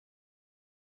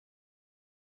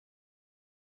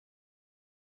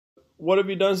What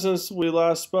have you done since we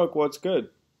last spoke? What's good?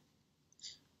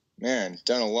 Man,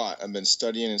 done a lot. I've been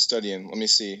studying and studying. Let me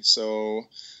see. So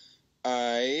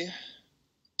I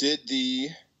did the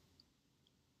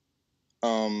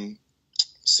um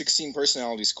 16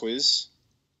 personalities quiz,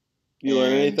 You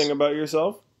learn and anything about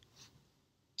yourself?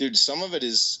 dude, some of it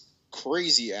is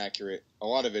crazy accurate. A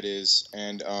lot of it is,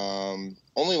 and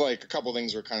only like a couple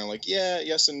things were kind of like yeah,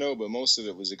 yes and no, but most of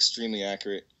it was extremely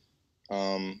accurate.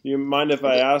 You mind if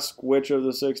I but ask which of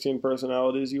the 16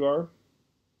 personalities you are?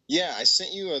 yeah, I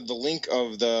sent you the link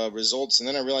of the results, and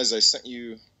then I realized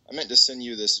I meant to send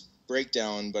you this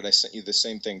breakdown, but I sent you the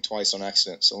same thing twice on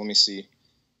accident. So let me see.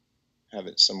 Have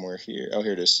it somewhere here. Oh,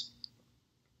 here it is.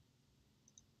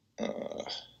 Uh,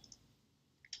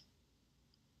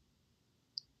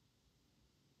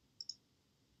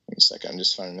 1 second. I'm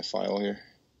just finding the file here.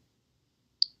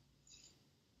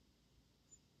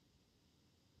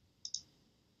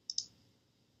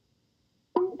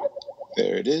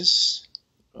 There it is.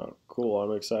 Oh, cool.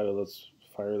 I'm excited. Let's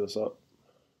fire this up.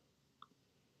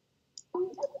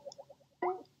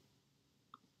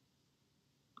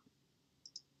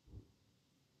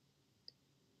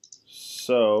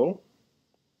 So,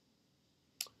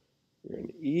 you're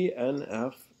an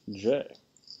ENFJ.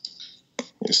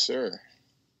 Yes, sir.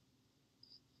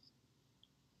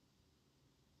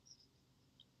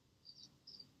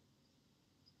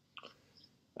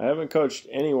 I haven't coached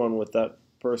anyone with that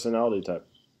personality type.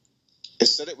 It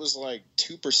said it was like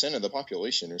 2% of the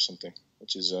population or something,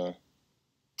 which is hard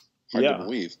to Yeah,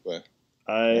 believe, but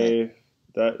yeah,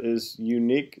 that is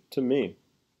unique to me.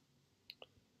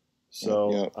 yeah,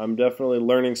 So, yeah. I'm definitely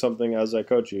learning something as I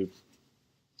coach you.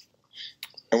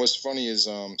 And what's funny is,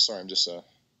 sorry, I'm just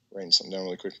writing something down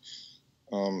really quick.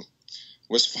 Um,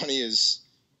 what's funny is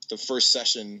the first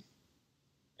session,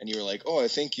 and you were like, "Oh, I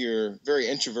think you're very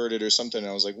introverted or something." And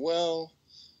I was like, "Well,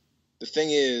 the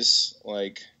thing is,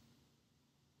 like,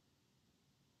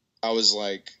 I was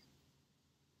like,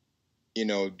 you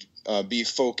know, be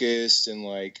focused and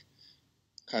like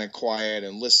kind of quiet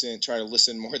and try to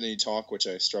listen more than you talk, which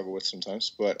I struggle with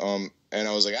sometimes. But and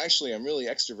I was like, actually, I'm really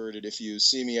extroverted. If you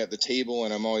see me at the table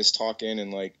and I'm always talking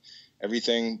and like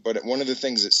everything. But one of the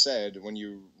things it said when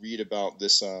you read about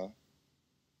this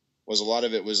was a lot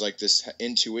of it was like this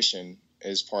intuition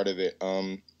is part of it,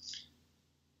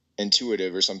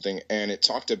 intuitive or something, and it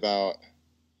talked about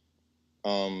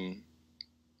um,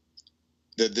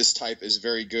 that this type is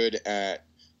very good at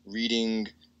reading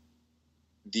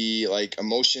the like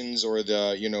emotions or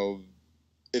the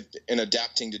and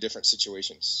adapting to different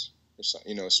situations or so,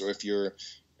 so if you're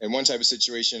in one type of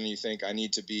situation and you think I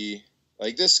need to be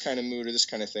like this kind of mood or this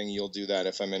kind of thing, you'll do that.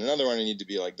 If I'm in another one, I need to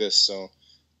be like this. So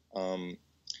um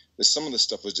some of the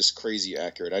stuff was just crazy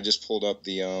accurate. I just pulled up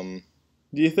the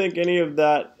Do you think any of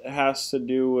that has to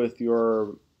do with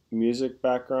your music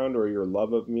background or your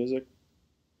love of music?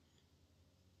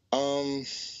 um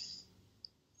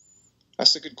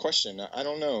that's a good question. I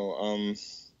don't know.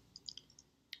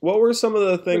 What were some of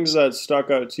the things Let's that stuck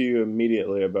out to you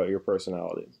immediately about your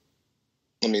personality?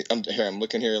 let me I'm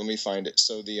looking here. Let me find it.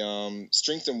 So the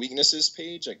strength and weaknesses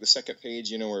page, like the second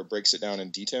page, where it breaks it down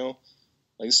in detail.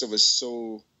 Like this stuff was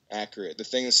so accurate. The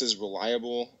thing that says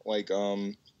reliable, like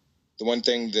the one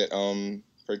thing that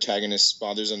protagonist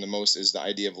bothers them the most is the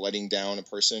idea of letting down a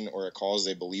person or a cause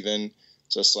they believe in.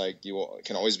 Just like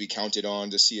can always be counted on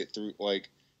to see it through. Like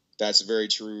that's very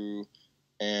true.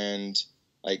 And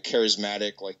like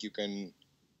charismatic, like you can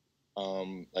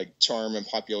like charm and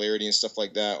popularity and stuff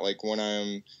like that. Like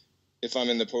if I'm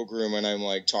in the poker room and I'm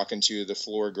like talking to the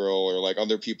floor girl or like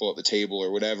other people at the table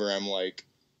or whatever, I'm like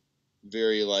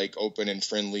very like open and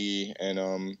friendly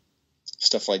and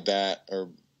stuff like that. Or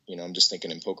I'm just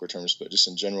thinking in poker terms, but just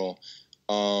in general.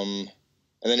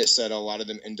 And then it said a lot of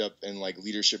them end up in like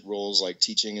leadership roles, like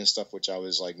teaching and stuff, which I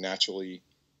was like naturally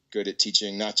good at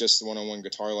teaching. Not just the one-on-one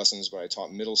guitar lessons, but I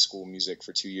taught middle school music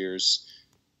for 2 years,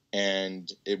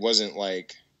 and it wasn't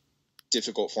like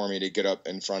difficult for me to get up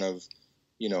in front of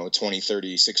 20,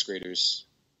 30 sixth graders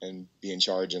and be in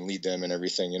charge and lead them and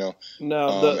everything.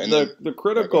 Now, the, And then the, the yeah, go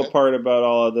critical ahead. part about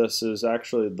all of this is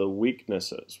actually the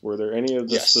weaknesses. Were there any of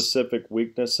the Yes, specific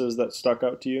weaknesses that stuck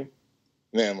out to you?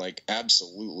 man, like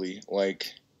absolutely.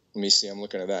 Like, let me see. I'm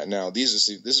looking at that now. This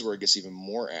is where it gets even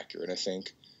more accurate, I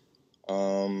think.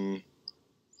 Um,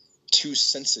 Too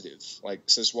sensitive. Like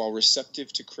it says, while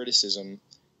receptive to criticism,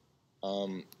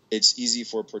 it's easy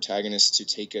for protagonists to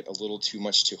take it a little too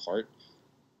much to heart.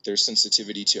 Their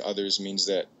sensitivity to others means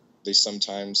that they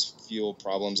sometimes feel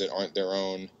problems that aren't their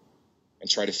own and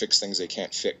try to fix things they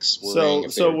can't fix, worrying So,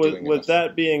 if they so are with, doing with enough.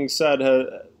 that being said,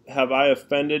 have I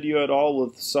offended you at all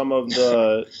with some of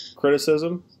the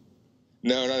criticism?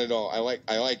 No, not at all. I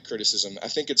like criticism. I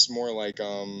think it's more like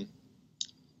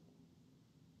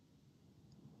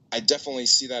I definitely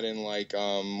see that in like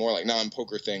more like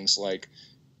non-poker things. Like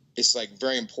it's like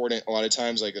very important a lot of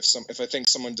times. Like if I think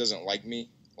someone doesn't like me,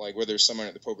 like whether there's someone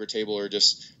at the poker table or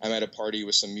just I'm at a party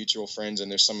with some mutual friends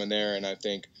and there's someone there and I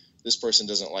think this person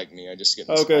doesn't like me, I just get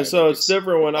this Okay, vibe. so Like it's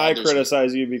different when I bothers me.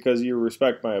 criticize you because you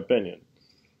respect my opinion.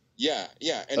 Yeah,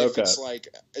 yeah. And if Okay. it's like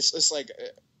it's like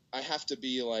I have to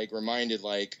be like reminded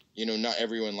like, you know, not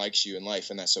everyone likes you in life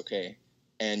and that's okay.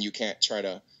 And you can't try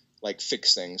to like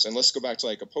fix things. And let's go back to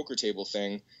like a poker table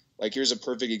thing. Like here's a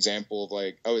perfect example of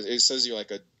like it says you're like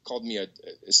it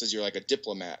says you're like a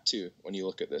diplomat too when you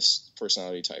look at this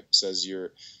personality type. It says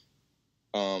you're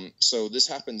so this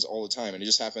happens all the time and it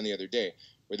just happened the other day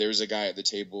where there was a guy at the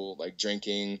table like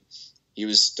drinking, he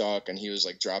was stuck and he was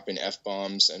like dropping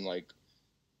F-bombs and like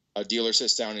a dealer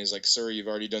sits down and he's like, "Sir, you've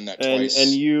already done that twice."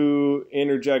 And you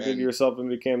interjected And- yourself and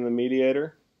became the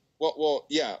mediator? Well,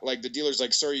 yeah. Like the dealer's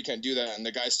like, "Sir, you can't do that." And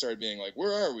the guy started being like,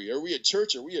 "Where are we? Are we at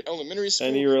church? Are we at elementary school?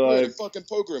 And you were We're at a like- fucking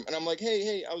poker room." And I'm like,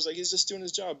 "Hey!" I was like, "He's just doing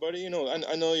his job, buddy. You know,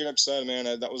 I know you're upset, man.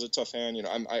 That was a tough hand. You know,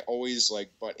 I always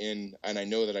like butt in, and I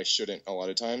know that I shouldn't a lot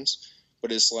of times,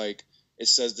 but it's like it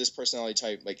says this personality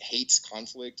type like hates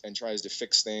conflict and tries to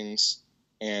fix things,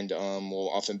 and will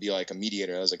often be like a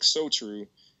mediator." I was like, so true.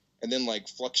 And then like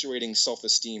fluctuating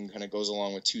self-esteem kind of goes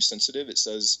along with too sensitive. It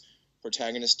says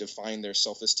protagonists define their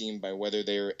self-esteem by whether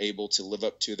they are able to live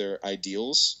up to their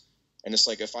ideals. And it's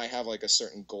like if I have like a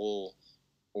certain goal,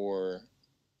 or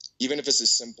even if it's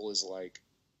as simple as like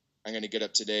I'm going to get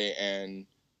up today and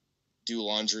do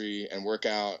laundry and work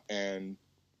out and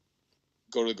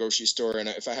go to the grocery store, and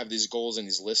if I have these goals and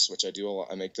these lists, which I do a lot,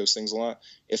 I make those things a lot,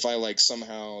 if I like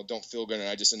somehow don't feel good and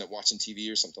I just end up watching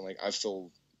TV or something, like I feel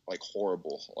like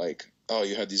horrible, like, oh,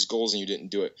 you had these goals and you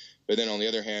didn't do it. But then on the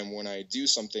other hand, when I do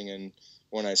something and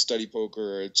when I study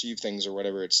poker or achieve things or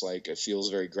whatever, it's like it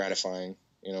feels very gratifying,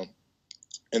 you know.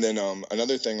 And then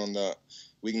another thing on the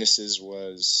weaknesses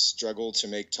was struggle to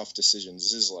make tough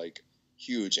decisions. This is like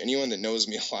huge. Anyone that knows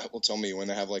me a lot will tell me when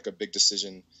they have like a big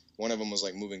decision. One of them was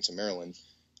like moving to Maryland.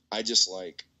 I just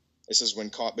like, it says when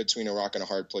caught between a rock and a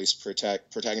hard place,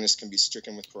 protagonists can be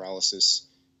stricken with paralysis,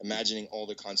 imagining all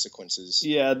the consequences.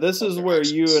 Yeah, this of is their where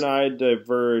actions. you and I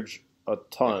diverge a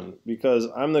ton because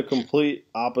I'm the complete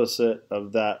opposite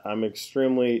of that. I'm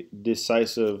extremely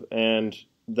decisive, and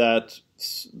that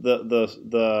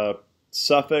the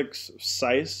suffix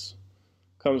 "sis"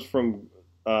 comes from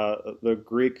the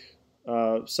Greek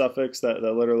suffix that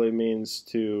literally means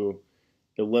to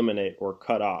eliminate or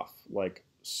cut off, like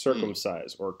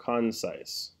circumcise or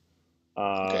concise.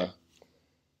 Okay.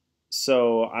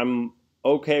 So I'm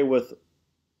okay with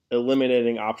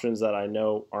eliminating options that I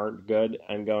know aren't good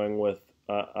and going with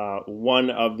one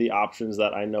of the options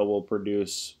that I know will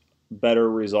produce better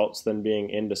results than being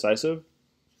indecisive.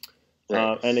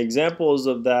 Right. And examples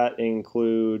of that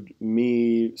include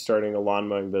me starting a lawn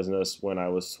mowing business when I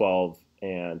was 12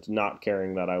 and not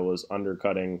caring that I was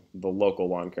undercutting the local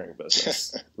lawn caring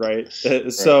business, right?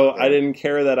 So right. I didn't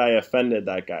care that I offended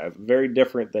that guy. Very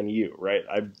different than you, right?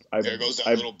 There goes that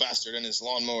little bastard and his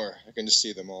lawnmower. I can just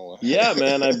see them all. Yeah,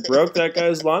 man, I broke that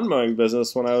guy's lawn mowing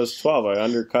business when I was 12. I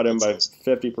undercut him by That's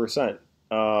 50%.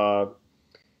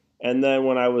 And then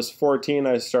when I was 14,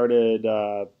 I started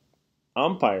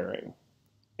umpiring.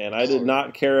 And I did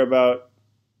not care about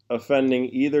offending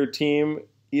either team,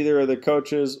 either of the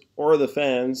coaches or the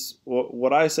fans.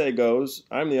 What I say goes.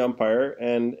 I'm the umpire,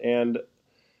 and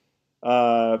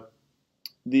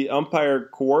the umpire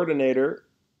coordinator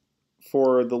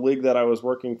for the league that I was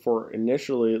working for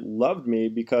initially loved me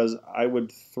because I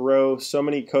would throw so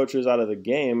many coaches out of the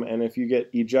game, and if you get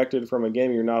ejected from a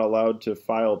game, you're not allowed to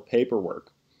file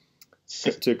paperwork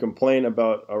to complain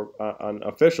about an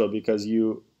official because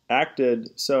you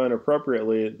acted so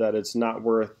inappropriately that it's not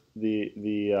worth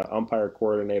the umpire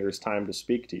coordinator's time to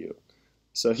speak to you.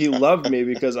 So he loved me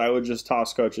because I would just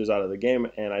toss coaches out of the game,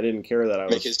 and I didn't care that I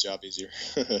was make his job easier.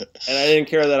 and I didn't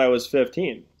care that I was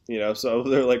 15. You know, so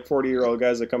they're like 40-year-old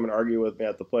guys that come and argue with me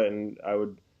at the plate, and I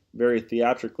would very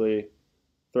theatrically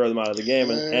throw them out of the game.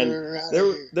 And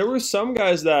there were some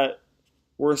guys that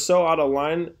were so out of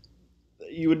line.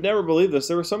 You would never believe this.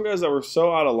 There were some guys that were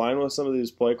so out of line with some of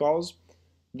these play calls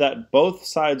that both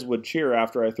sides would cheer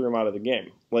after I threw him out of the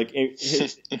game. Like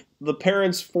the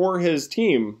parents for his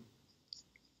team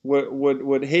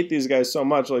would hate these guys so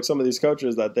much, like some of these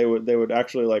coaches, that they would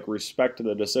actually like respect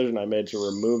the decision I made to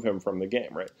remove him from the game,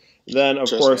 right? Then of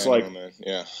course, me, I like know, man.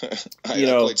 Yeah, I you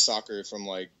know, played soccer from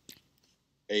like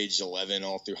age 11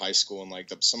 all through high school, and like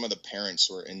some of the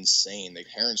parents were insane. The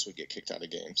parents would get kicked out of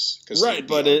games because right.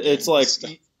 But it's like,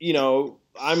 you know,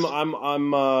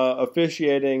 I'm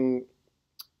officiating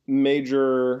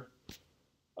major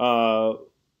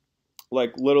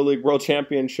like Little League World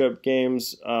Championship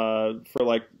games for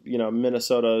like, you know,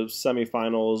 Minnesota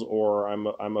semifinals, or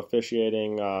I'm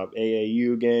officiating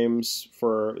AAU games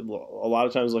for a lot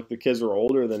of times, like the kids are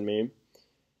older than me.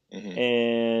 Mm-hmm.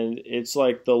 And it's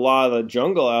like the law of the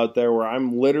jungle out there where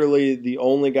I'm literally the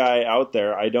only guy out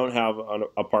there. I don't have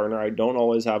a partner. I don't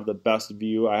always have the best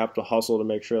view. I have to hustle to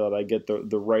make sure that I get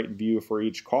the right view for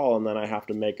each call, and then I have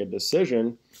to make a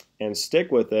decision and stick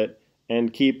with it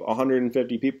and keep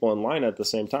 150 people in line at the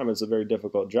same time. It's a very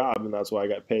difficult job, and that's why I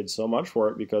got paid so much for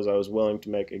it, because I was willing to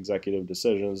make executive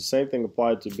decisions. The same thing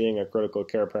applied to being a critical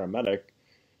care paramedic.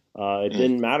 It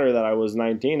didn't matter that I was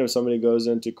 19. If somebody goes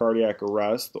into cardiac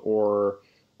arrest, or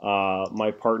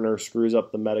my partner screws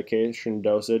up the medication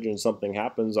dosage and something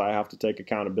happens, I have to take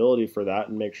accountability for that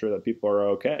and make sure that people are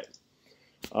okay.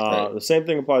 Right. The same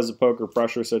thing applies to poker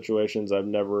pressure situations. I've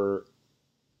never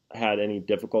had any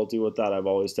difficulty with that. I've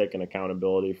always taken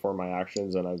accountability for my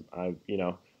actions, and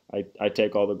I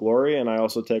take all the glory, and I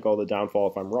also take all the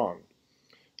downfall if I'm wrong.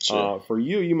 Sure. For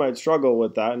you, you might struggle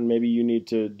with that, and maybe you need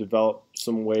to develop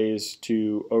some ways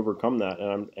to overcome that,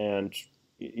 and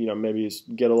you know, maybe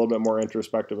get a little bit more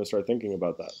introspective and start thinking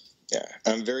about that. Yeah,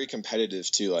 I'm very competitive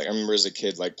too. Like I remember as a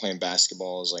kid, like playing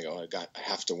basketball, I was like, oh, I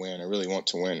have to win. I really want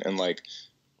to win, and like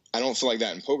I don't feel like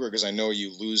that in poker because I know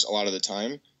you lose a lot of the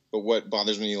time. But what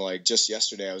bothers me, like just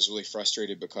yesterday, I was really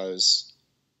frustrated because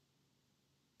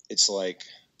it's like,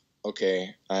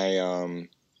 okay,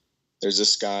 there's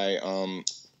this guy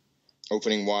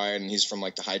opening wide, and he's from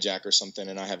like the hijack or something,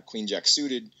 and I have queen jack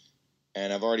suited,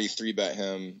 and I've already 3-bet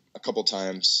him a couple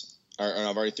times, or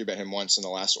I've already 3-bet him once in the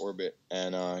last orbit,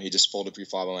 and he just folded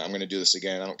pre-flop. I'm like, I'm going to do this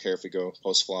again. I don't care if we go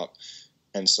post-flop.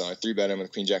 And so I 3-bet him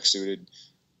with queen jack suited,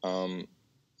 and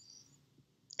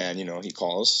you know, he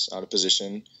calls out of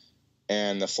position,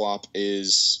 and the flop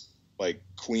is like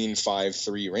queen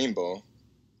 5-3 rainbow.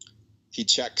 He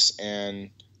checks,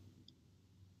 and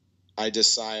I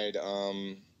decide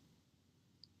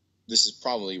this is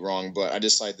probably wrong, but I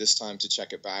decide this time to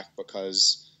check it back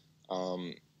because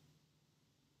I'm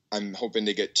hoping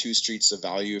to get 2 streets of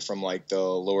value from like the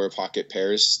lower pocket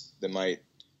pairs that might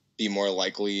be more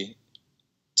likely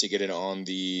to get it on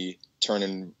the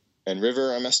turn and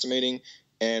river, I'm estimating,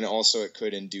 and also it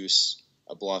could induce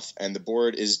a bluff. And the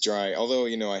board is dry, although,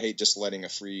 you know, I hate just letting a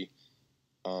free,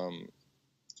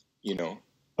 you know.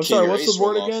 I'm sorry, what's the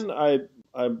board again?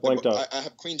 I blanked out. I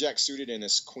have queen jack suited and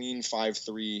it's queen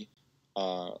 5-3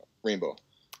 rainbow.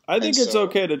 I think it's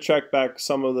okay to check back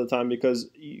some of the time because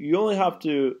you only have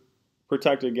to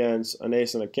protect against an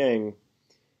ace and a king.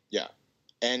 Yeah,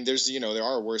 and there's, you know, there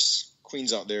are worse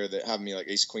queens out there that have me like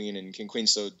ace queen and king queen.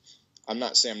 So I'm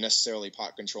not saying I'm necessarily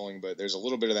pot controlling, but there's a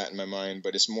little bit of that in my mind.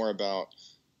 But it's more about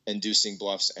inducing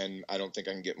bluffs, and I don't think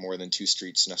I can get more than 2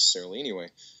 streets necessarily anyway.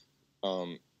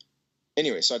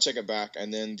 Anyway, so I check it back,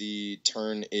 and then the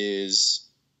turn is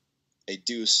a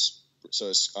deuce. So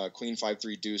it's queen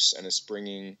 5-3 deuce, and it's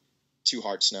bringing 2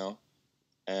 hearts now.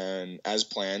 And as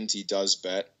planned, he does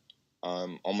bet,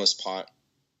 almost pot,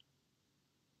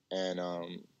 and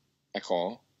I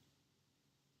call.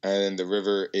 And the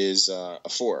river is a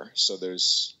 4, so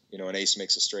there's, you know, an ace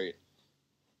makes a straight.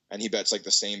 And he bets like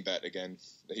the same bet again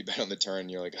that he bet on the turn.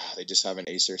 You're like, they just have an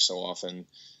ace here so often.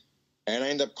 And I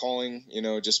end up calling, you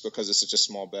know, just because it's such a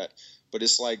small bet. But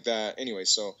it's like that anyway.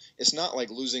 So it's not like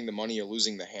losing the money or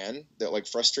losing the hand that like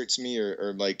frustrates me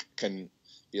or like can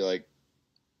be like,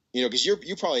 you know, because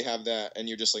you probably have that and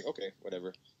you're just like, okay,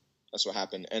 whatever, that's what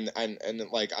happened. And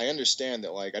like I understand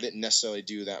that like I didn't necessarily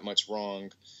do that much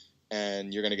wrong,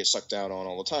 and you're gonna get sucked out on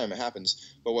all the time. It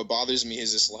happens. But what bothers me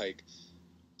is this like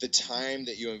the time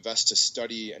that you invest to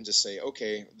study and just say,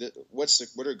 okay, what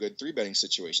are good 3-betting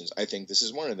situations? I think this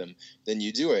is one of them. Then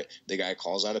you do it. The guy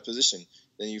calls out of position.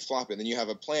 Then you flop it. Then you have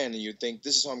a plan, and you think,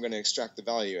 this is how I'm going to extract the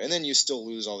value. And then you still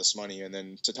lose all this money. And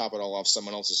then to top it all off,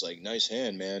 someone else is like, nice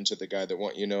hand, man, to the guy that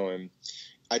want, you know. And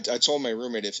I told my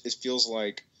roommate, it feels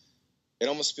like, it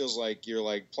almost feels like you're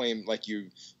like playing, like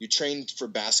you trained for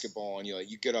basketball, and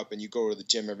you get up and you go to the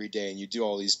gym every day and you do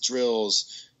all these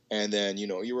drills. And then, you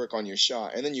know, you work on your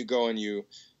shot, and then you go and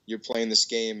you're playing this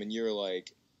game, and you're like,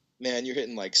 man, you're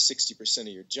hitting like 60% of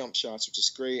your jump shots, which is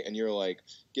great. And you're like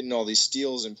getting all these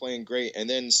steals and playing great. And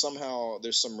then somehow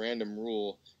there's some random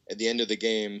rule at the end of the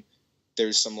game.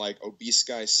 There's some like obese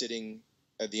guy sitting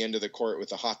at the end of the court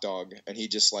with a hot dog, and he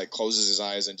just like closes his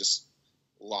eyes and just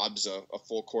lobs a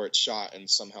full court shot, and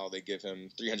somehow they give him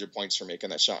 300 points for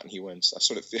making that shot, and he wins. That's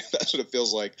what it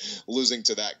feels like, losing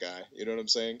to that guy. You know what I'm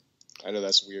saying? I know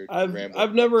that's weird.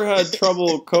 I've never had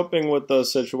trouble coping with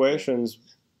those situations.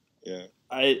 Yeah.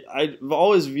 I've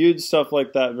always viewed stuff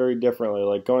like that very differently.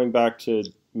 Like going back to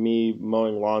me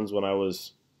mowing lawns when I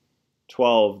was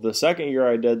 12. The second year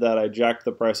I did that, I jacked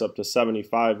the price up to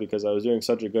 $75 because I was doing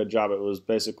such a good job. It was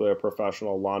basically a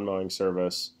professional lawn mowing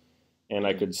service. And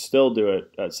I could still do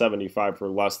it at $75 for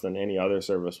less than any other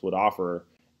service would offer,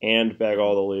 and bag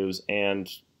all the leaves and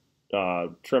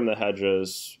trim the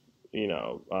hedges,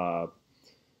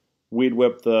 weed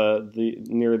whip the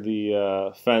near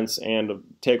the fence and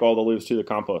take all the leaves to the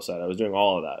compost site. I was doing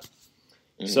all of that.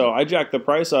 Mm-hmm. So I jacked the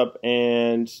price up,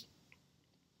 and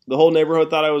the whole neighborhood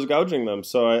thought I was gouging them.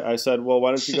 So I said, well, why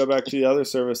don't you go back to the other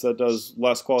service that does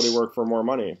less quality work for more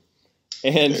money?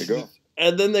 And there you go.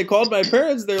 And then they called my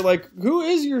parents. They're like, "Who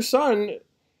is your son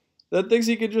that thinks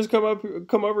he could just come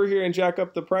over here and jack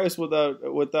up the price without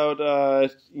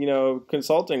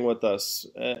consulting with us?"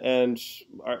 And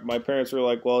my parents were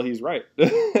like, "Well, he's right." So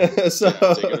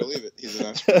yeah, take it or leave it. He's an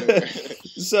entrepreneur.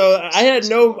 So I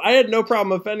had no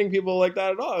problem offending people like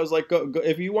that at all. I was like, go,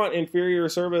 if you want inferior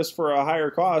service for a higher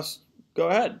cost, go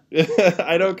ahead.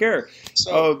 I don't care.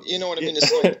 So you know what I mean?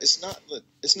 It's like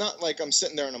it's not like I'm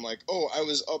sitting there and I'm like, oh, I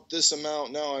was up this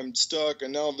amount, now I'm stuck,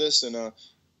 and now this, and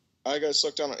I got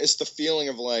stuck down. It's the feeling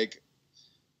of like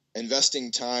investing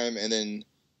time and then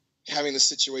having the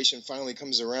situation finally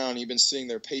comes around. You've been sitting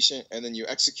there patient, and then you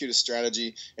execute a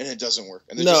strategy, and it doesn't work.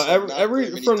 And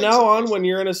from now on, when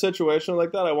you're in a situation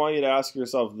like that, I want you to ask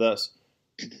yourself this: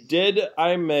 did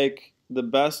I make the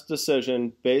best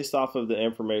decision based off of the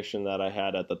information that I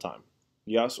had at the time?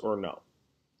 Yes or no?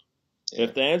 Yeah.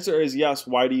 If the answer is yes,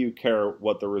 why do you care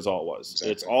what the result was?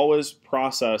 Exactly. It's always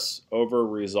process over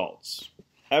results.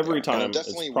 Every time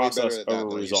it's process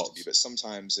over results. But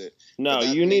sometimes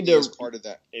you need to part of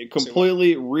that.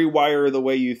 Completely rewire the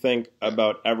way you think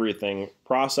about everything.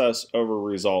 Process over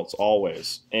results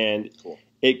always. And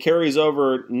it carries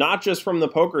over not just from the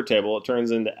poker table, it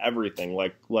turns into everything.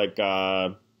 Like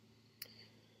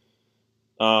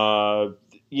 2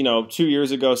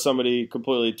 years ago, somebody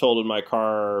completely totaled my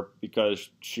car because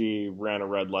she ran a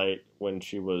red light when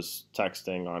she was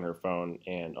texting on her phone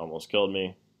and almost killed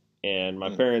me. And my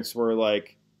parents were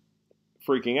like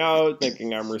freaking out,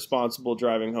 thinking I'm responsible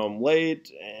driving home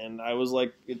late. And I was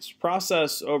like, it's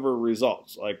process over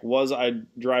results. Like, was I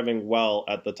driving well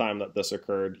at the time that this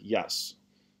occurred? Yes.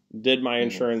 Did my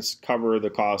insurance cover the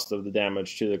cost of the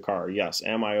damage to the car? Yes.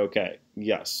 Am I okay?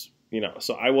 Yes.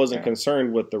 So I wasn't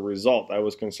concerned with the result. I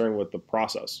was concerned with the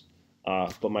process.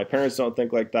 But my parents don't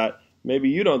think like that. Maybe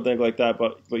you don't think like that,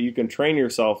 but you can train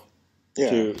yourself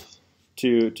to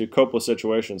cope with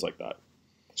situations like that.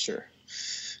 Sure.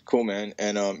 Cool, man.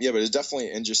 And but it's definitely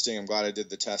interesting. I'm glad I did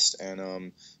the test.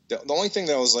 And the only thing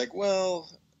that I was like, well,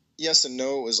 yes and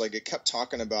no, was like it kept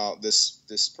talking about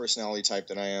this personality type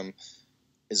that I am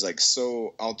is like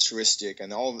so altruistic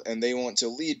and they want to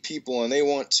lead people and they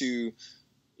want to,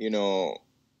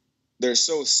 they're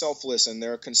so selfless and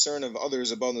they're concerned of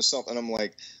others above themselves. And I'm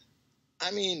like,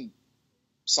 I mean,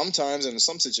 sometimes and in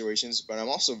some situations, but I'm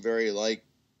also very like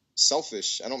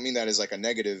selfish. I don't mean that as like a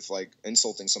negative, like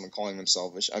insulting someone, calling them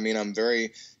selfish. I mean, I'm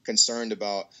very concerned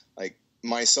about like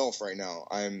myself right now.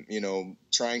 I'm,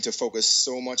 trying to focus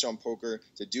so much on poker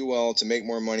to do well, to make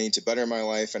more money, to better my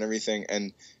life and everything.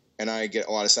 And I get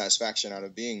a lot of satisfaction out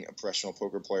of being a professional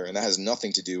poker player. And that has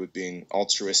nothing to do with being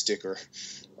altruistic or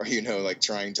like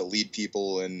trying to lead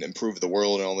people and improve the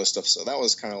world and all this stuff. So that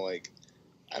was kind of like,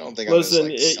 I don't think Listen,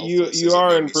 I'm as, like, you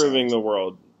are improving the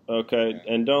world, okay?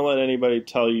 Yeah. And don't let anybody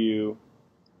tell you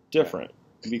different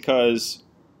because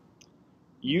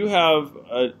you have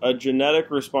a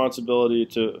genetic responsibility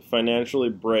to financially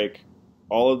break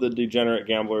all of the degenerate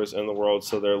gamblers in the world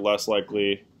so they're less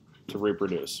likely to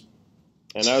reproduce.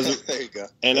 And there you go.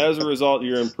 And as a result,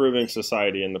 you're improving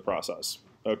society in the process.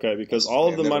 Okay, because all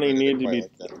of the money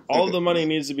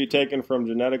needs to be taken from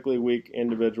genetically weak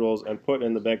individuals and put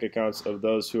in the bank accounts of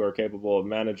those who are capable of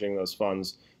managing those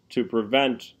funds to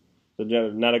prevent the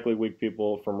genetically weak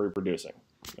people from reproducing.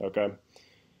 Okay,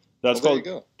 that's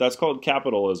called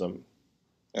capitalism.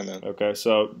 Amen. Okay,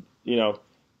 so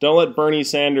don't let Bernie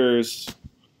Sanders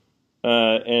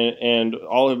and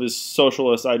all of his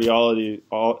socialist ideologies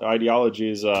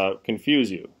confuse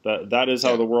you. That is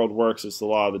how the world works. It's the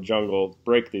law of the jungle.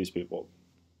 Break these people.